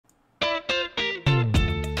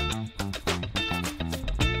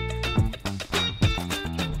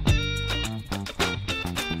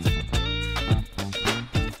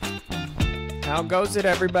How goes it,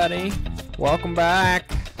 everybody? Welcome back.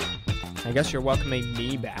 I guess you're welcoming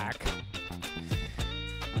me back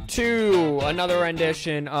to another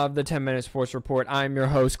rendition of the 10-Minute Sports Report. I'm your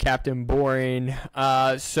host, Captain Boring. We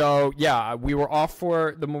were off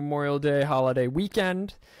for the Memorial Day holiday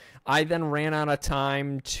weekend. I then ran out of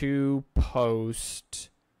time to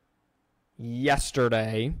post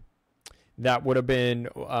yesterday. That would have been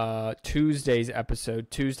Tuesday's episode,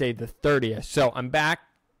 Tuesday the 30th. So I'm back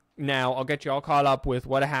now. I'll get you all caught up with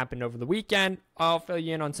what happened over the weekend. I'll fill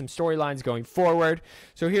you in on some storylines going forward.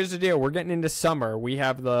 So here's the deal. We're getting into summer. We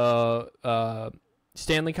have the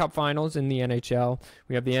Stanley Cup Finals in the NHL.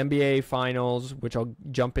 We have the NBA Finals, which I'll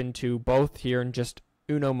jump into both here in just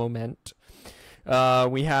uno moment. We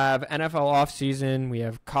have NFL offseason. We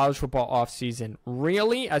have college football offseason.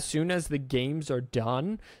 Really, as soon as the games are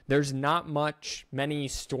done, there's not many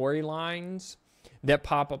storylines that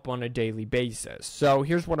pop up on a daily basis. So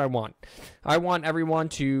here's what I want. I want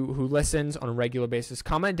everyone who listens on a regular basis,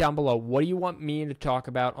 comment down below, what do you want me to talk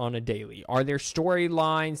about on a daily? Are there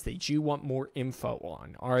storylines that you want more info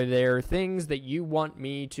on? Are there things that you want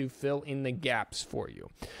me to fill in the gaps for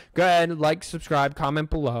you? Go ahead, like, subscribe,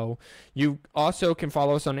 comment below. You also can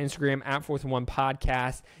follow us on Instagram at 4th and 1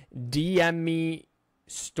 Podcast. DM me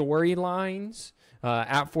storylines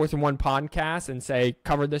at 4th and 1 Podcast and say,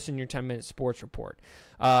 cover this in your 10-minute sports report.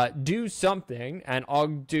 Do something, and I'll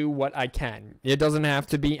do what I can. It doesn't have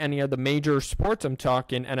to be any of the major sports. I'm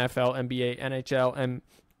talking NFL, NBA, NHL, and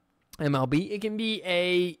MLB. It can be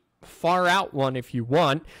a far-out one if you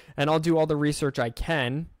want, and I'll do all the research I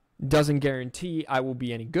can. Doesn't guarantee I will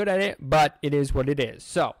be any good at it, but it is what it is.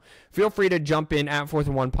 So feel free to jump in at 4th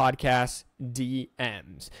and 1 Podcast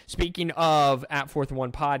DMs. Speaking of at 4th and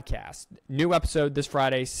 1 Podcast, new episode this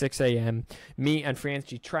Friday, 6 a.m. Me and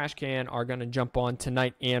Francie Trashcan are going to jump on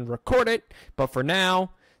tonight and record it. But for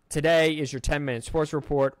now, today is your 10-minute sports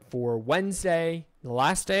report for Wednesday, the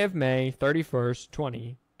last day of May, 31st,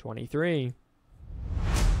 2023.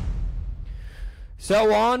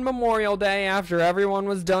 So on Memorial Day, after everyone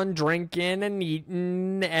was done drinking and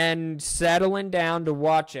eating and settling down to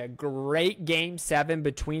watch a great Game 7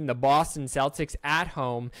 between the Boston Celtics at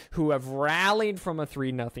home, who have rallied from a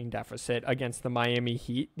 3-0 deficit against the Miami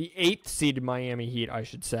Heat, the 8th-seeded Miami Heat, I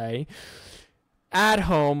should say, at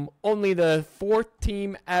home, only the 4th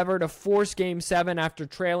team ever to force Game 7 after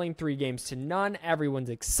trailing 3-0. Everyone's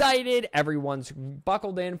excited. Everyone's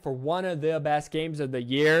buckled in for one of the best games of the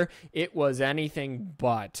year. It was anything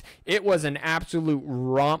but. It was an absolute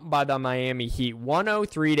romp by the Miami Heat,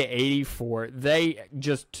 103-84. They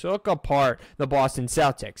just took apart the Boston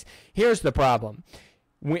Celtics. Here's the problem.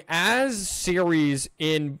 As series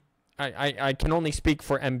in, I can only speak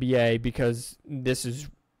for NBA because this is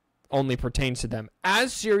only pertains to them.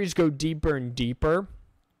 As series go deeper and deeper,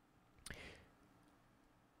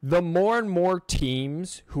 the more and more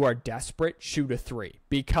teams who are desperate shoot a three,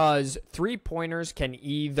 because three-pointers can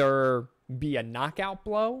either be a knockout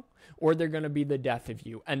blow or they're going to be the death of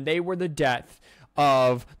you. And they were the death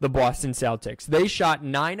of the Boston Celtics. They shot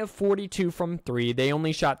 9 of 42 from three. They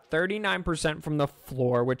only shot 39% from the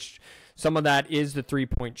floor, which some of that is the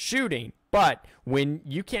three-point shooting. But when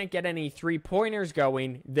you can't get any three-pointers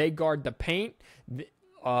going, they guard the paint.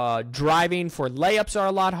 Driving for layups are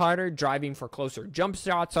a lot harder. Driving for closer jump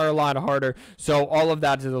shots are a lot harder. So all of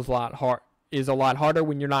that is a lot harder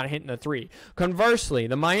when you're not hitting a three. Conversely,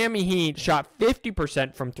 the Miami Heat shot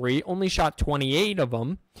 50% from three, only shot 28 of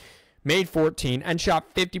them, made 14, and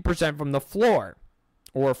shot 50% from the floor,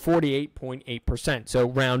 or 48.8%. So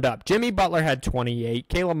round up. Jimmy Butler had 28.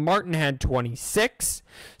 Caleb Martin had 26.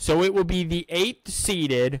 So it will be the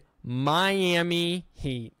 8th-seeded Miami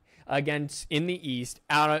Heat in the East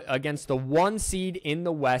against the 1 seed in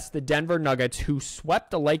the West, the Denver Nuggets, who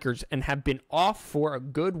swept the Lakers and have been off for a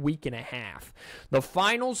good week and a half. The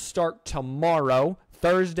finals start tomorrow,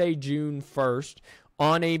 Thursday, June 1st,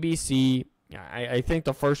 on ABC. I think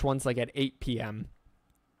the first one's like at 8 p.m.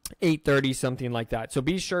 8:30, something like that. So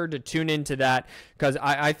be sure to tune into that, because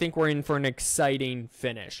I think we're in for an exciting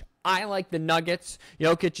finish. I like the Nuggets.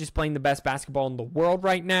 Jokic is playing the best basketball in the world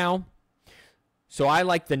right now. So I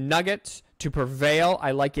like the Nuggets to prevail.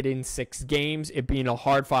 I like it in 6 games, it being a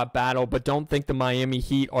hard-fought battle, but don't think the Miami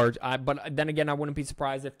Heat are... but then again, I wouldn't be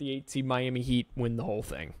surprised if the 8th-seed Miami Heat win the whole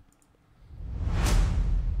thing.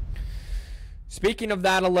 Speaking of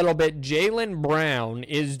that a little bit, Jaylen Brown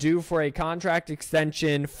is due for a contract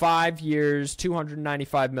extension, 5 years,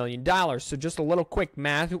 $295 million. So just a little quick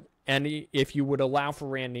math, and if you would allow for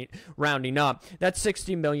rounding up, that's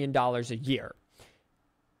 $60 million a year.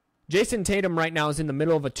 Jason Tatum right now is in the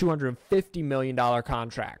middle of a $250 million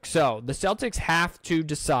contract. So the Celtics have to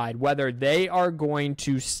decide whether they are going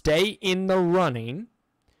to stay in the running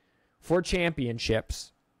for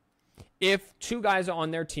championships if two guys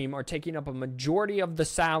on their team are taking up a majority of the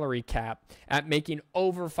salary cap at making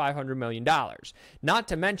over $500 million. Not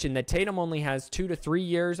to mention that Tatum only has 2 to 3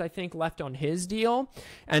 years, I think, left on his deal.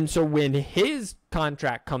 And so when his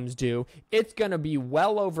contract comes due, it's going to be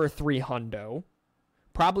well over $300,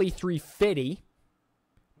 probably $350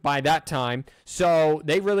 by that time. So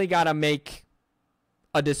they really got to make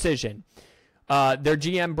a decision. Their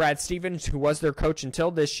GM, Brad Stevens, who was their coach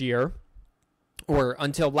until this year, or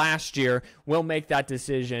until last year, will make that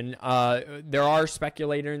decision. There are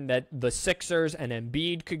speculating that the Sixers and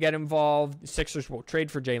Embiid could get involved. The Sixers will trade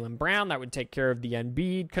for Jaylen Brown. That would take care of the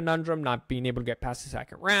Embiid conundrum, not being able to get past the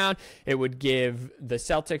second round. It would give the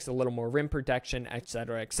Celtics a little more rim protection, et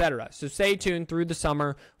cetera, et cetera. So stay tuned through the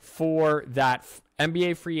summer for that.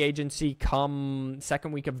 NBA free agency come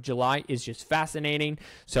second week of July is just fascinating.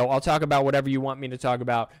 So I'll talk about whatever you want me to talk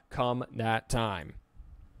about come that time.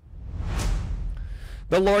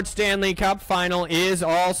 The Lord Stanley Cup final is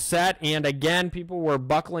all set, and again, people were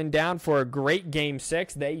buckling down for a great Game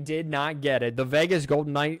 6. They did not get it. The Vegas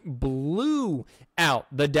Golden Knights blew out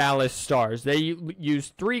the Dallas Stars. They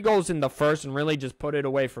used 3 goals in the first and really just put it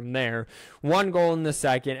away from there. 1 goal in the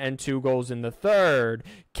second and 2 goals in the third.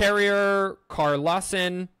 Carrier,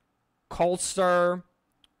 Carlson, Colster,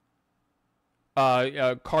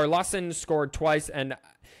 Carlson scored twice, and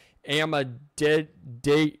Amadio.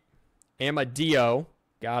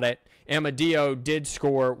 Got it. Amadio did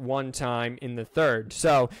score 1 time in the third.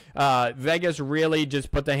 So Vegas really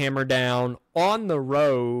just put the hammer down on the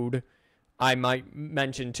road, I might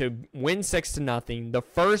mention, to win 6-0. The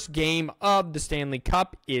first game of the Stanley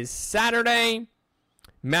Cup is Saturday.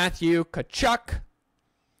 Matthew Tkachuk.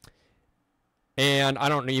 And I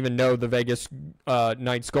don't even know the Vegas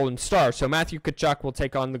Knights Golden Star. So Matthew Tkachuk will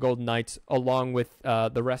take on the Golden Knights along with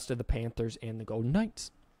the rest of the Panthers and the Golden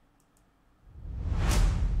Knights.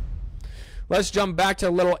 Let's jump back to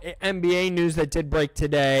a little NBA news that did break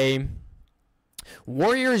today.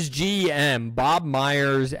 Warriors GM Bob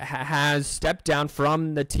Myers has stepped down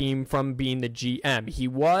from the team from being the GM. He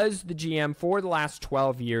was the GM for the last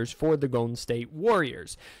 12 years for the Golden State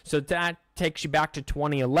Warriors. So that takes you back to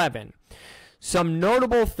 2011. Some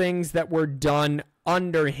notable things that were done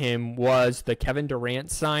under him was the Kevin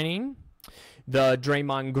Durant signing, the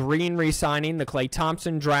Draymond Green re-signing, the Klay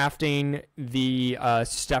Thompson drafting, the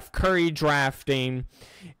Steph Curry drafting,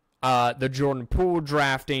 the Jordan Poole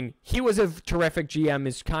drafting. He was a terrific GM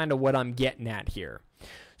is kind of what I'm getting at here.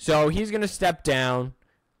 So he's going to step down.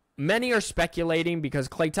 Many are speculating because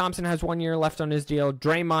Klay Thompson has 1 year left on his deal.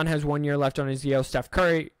 Draymond has 1 year left on his deal. Steve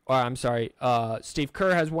Kerr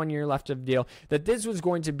has 1 year left of the deal. That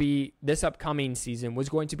this upcoming season was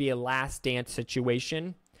going to be a last dance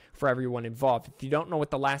situation for everyone involved. If you don't know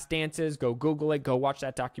what The Last Dance is, go Google it. Go watch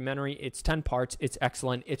that documentary. It's 10 parts. It's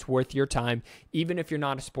excellent. It's worth your time. Even if you're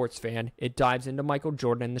not a sports fan, it dives into Michael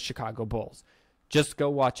Jordan and the Chicago Bulls. Just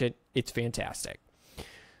go watch it. It's fantastic.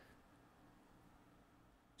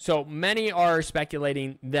 So many are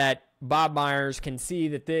speculating that Bob Myers can see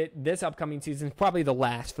that this upcoming season is probably the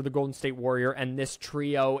last for the Golden State Warrior and this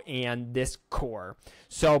trio and this core.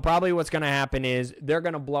 So probably what's going to happen is they're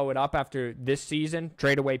going to blow it up after this season,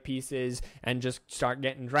 trade away pieces, and just start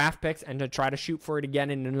getting draft picks and to try to shoot for it again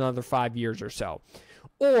in another 5 years or so.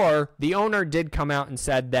 Or the owner did come out and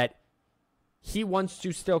said that he wants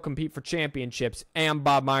to still compete for championships, and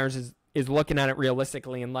Bob Myers is looking at it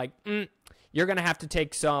realistically and like, you're going to have to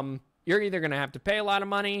take you're either going to have to pay a lot of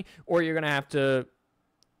money or you're going to have to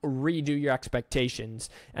redo your expectations.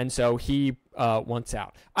 And so he wants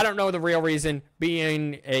out. I don't know the real reason.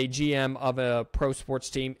 Being a GM of a pro sports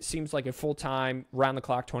team seems like a full-time,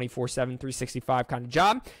 round-the-clock, 24/7, 365 kind of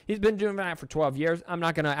job. He's been doing that for 12 years. I'm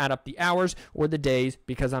not going to add up the hours or the days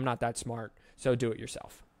because I'm not that smart. So do it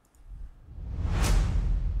yourself.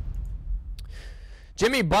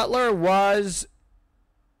 Jimmy Butler was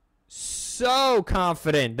so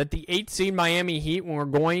confident that the 8th seed Miami Heat were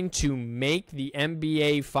going to make the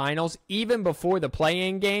NBA Finals even before the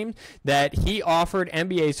play-in game, that he offered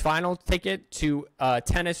NBA's final ticket to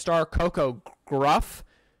tennis star Coco Gauff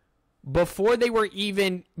before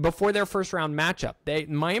their first round matchup.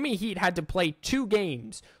 Miami Heat had to play 2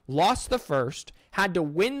 games, lost the first, had to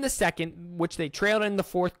win the second, which they trailed in the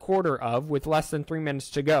fourth quarter of with less than 3 minutes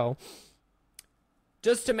to go,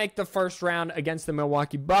 just to make the first round against the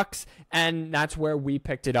Milwaukee Bucks, and that's where we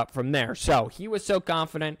picked it up from there. So he was so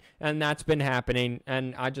confident, and that's been happening,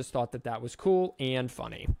 and I just thought that was cool and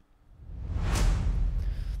funny.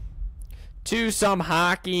 To some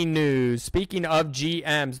hockey news. Speaking of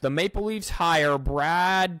GMs, the Maple Leafs hire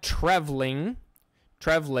Brad Treliving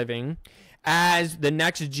as the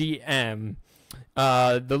next GM.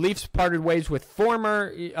 The Leafs parted ways with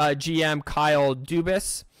former GM Kyle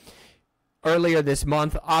Dubas earlier this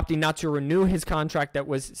month, opting not to renew his contract that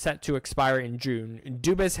was set to expire in June.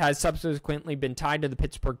 Dubas has subsequently been tied to the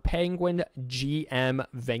Pittsburgh Penguins GM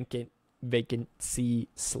vacancy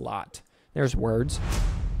slot. There's words.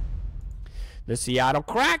 The Seattle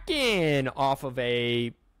Kraken off of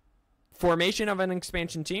a formation of an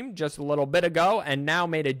expansion team just a little bit ago and now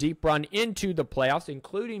made a deep run into the playoffs,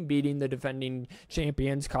 including beating the defending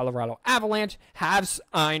champions Colorado Avalanche, have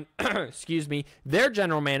signed their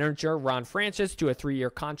general manager Ron Francis to a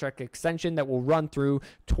 3-year contract extension that will run through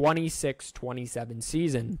 26-27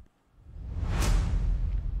 season.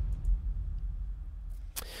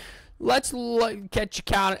 Let's get you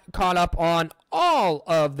caught up on all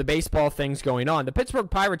of the baseball things going on. The Pittsburgh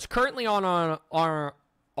Pirates currently are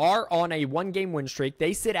on a 1-game win streak.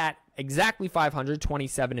 They sit at exactly 500,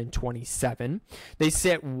 27-27. They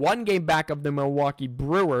sit 1 game back of the Milwaukee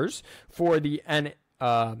Brewers for the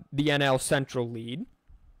NL Central lead.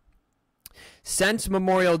 Since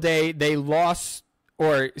Memorial Day,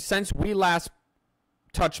 since we last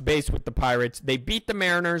touched base with the Pirates, they beat the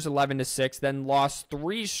Mariners 11-6, then lost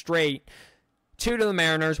 3 straight, 2 to the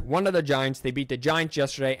Mariners, 1 to the Giants. They beat the Giants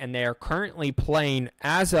yesterday, and they are currently playing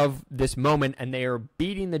as of this moment, and they are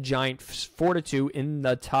beating the Giants 4-2 in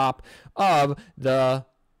the top of the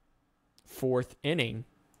 4th inning.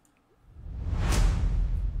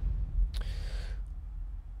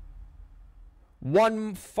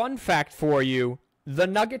 One fun fact for you, the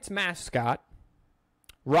Nuggets mascot,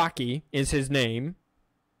 Rocky is his name,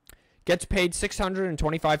 gets paid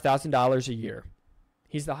 $625,000 a year.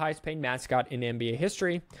 He's the highest paid mascot in NBA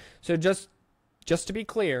history. So just to be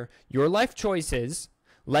clear, your life choices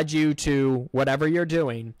led you to whatever you're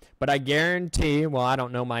doing. But I guarantee, well, I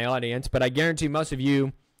don't know my audience, but I guarantee most of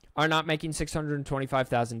you are not making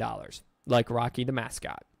 $625,000 like Rocky the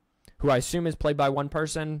mascot, who I assume is played by one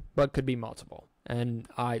person, but could be multiple. And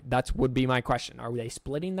that would be my question. Are they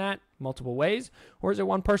splitting that multiple ways, or is it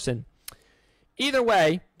one person? Either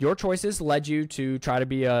way, your choices led you to try to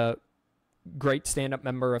be a great stand-up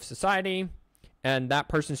member of society, and that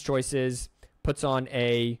person's choices puts on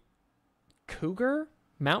a cougar,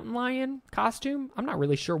 mountain lion costume. I'm not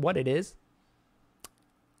really sure what it is,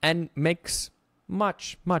 and makes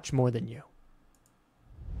much, much more than you.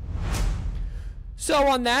 So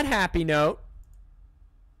on that happy note,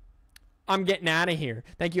 I'm getting out of here.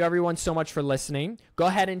 Thank you everyone so much for listening. Go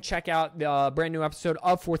ahead and check out the brand new episode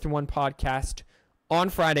of 4th and 1 podcast on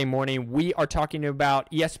Friday morning. We are talking about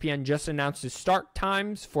ESPN just announced the start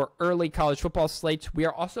times for early college football slates. We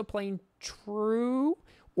are also playing true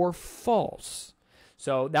or false.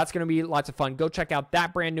 So that's going to be lots of fun. Go check out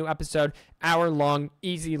that brand new episode. Hour long,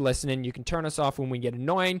 easy listening. You can turn us off when we get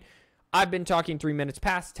annoying. I've been talking 3 minutes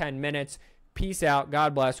past 10 minutes. Peace out.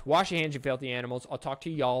 God bless. Wash your hands, you filthy animals. I'll talk to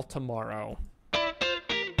y'all tomorrow.